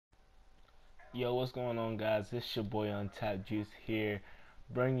Yo, what's going on, guys? This your boy Untapped Juice here,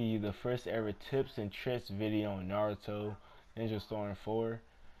 bringing you the first ever tips and tricks video on Naruto Ninja Storm 4.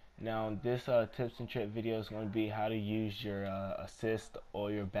 Now, this tips and trick video is going to be how to use your assist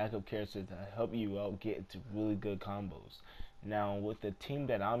or your backup character to help you out get into really good combos. Now, with the team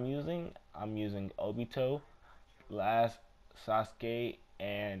that I'm using Obito, last Sasuke,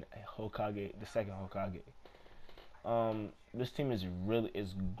 and Hokage, the second Hokage. This team is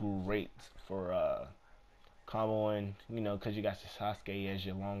great for comboing, because you got your Sasuke as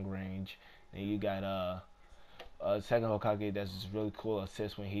your long range, and you got second Hokage that's just really cool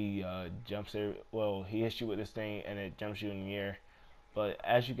assist when he jumps there. Well, he hits you with this thing and it jumps you in the air. But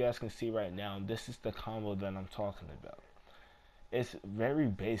as you guys can see right now, this is the combo that I'm talking about. It's very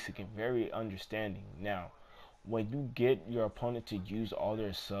basic and very understanding. Now, when you get your opponent to use all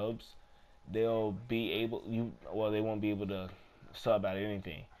their subs, they won't be able to sub out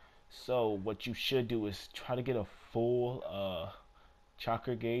anything. So what you should do is try to get a full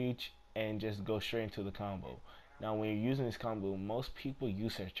chakra gauge and just go straight into the combo. Now, when you're using this combo, most people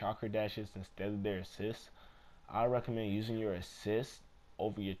use their chakra dashes instead of their assists. I recommend using your assists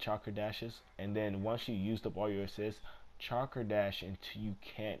over your chakra dashes, and then once you used up all your assists, chakra dash until you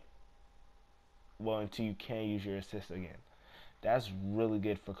can't use your assist again. That's really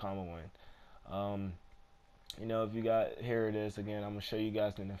good for comboing. Um, if you got, here it is again. I'm gonna show you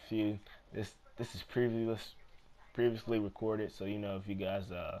guys in a few. This is previously recorded, so if you guys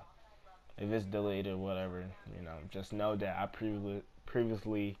if it's delayed or whatever, just know that I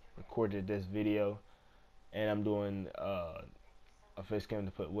previously recorded this video, and I'm doing a face cam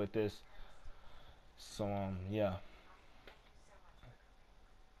to put with this. So yeah,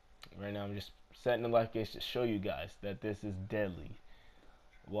 right now I'm just setting the life gauge to show you guys that this is deadly.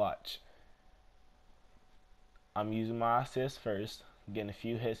 Watch. I'm using my assist first, getting a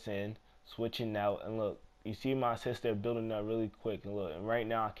few hits in, switching out, and look, you see my assists, they're building up really quick, and look, and right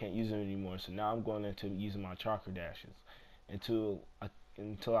now I can't use them anymore, so now I'm going into using my chakra dashes until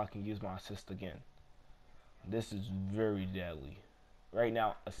I can use my assist again. This is very deadly. Right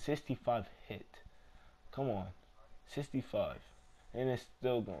now, a 65 hit. Come on, 65, and it's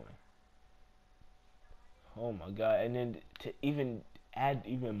still going. Oh my god, and then to even add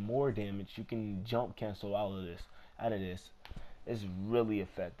even more damage, you can jump cancel out of this. It's really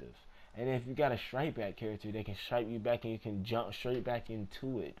effective. And if you got a strike back character, they can strike you back and you can jump straight back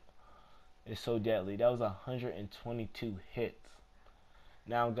into it. It's so deadly. That was 122 hits.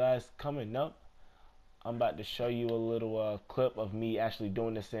 Now guys, coming up, I'm about to show you a little clip of me actually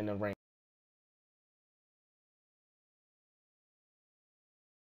doing this in the ring.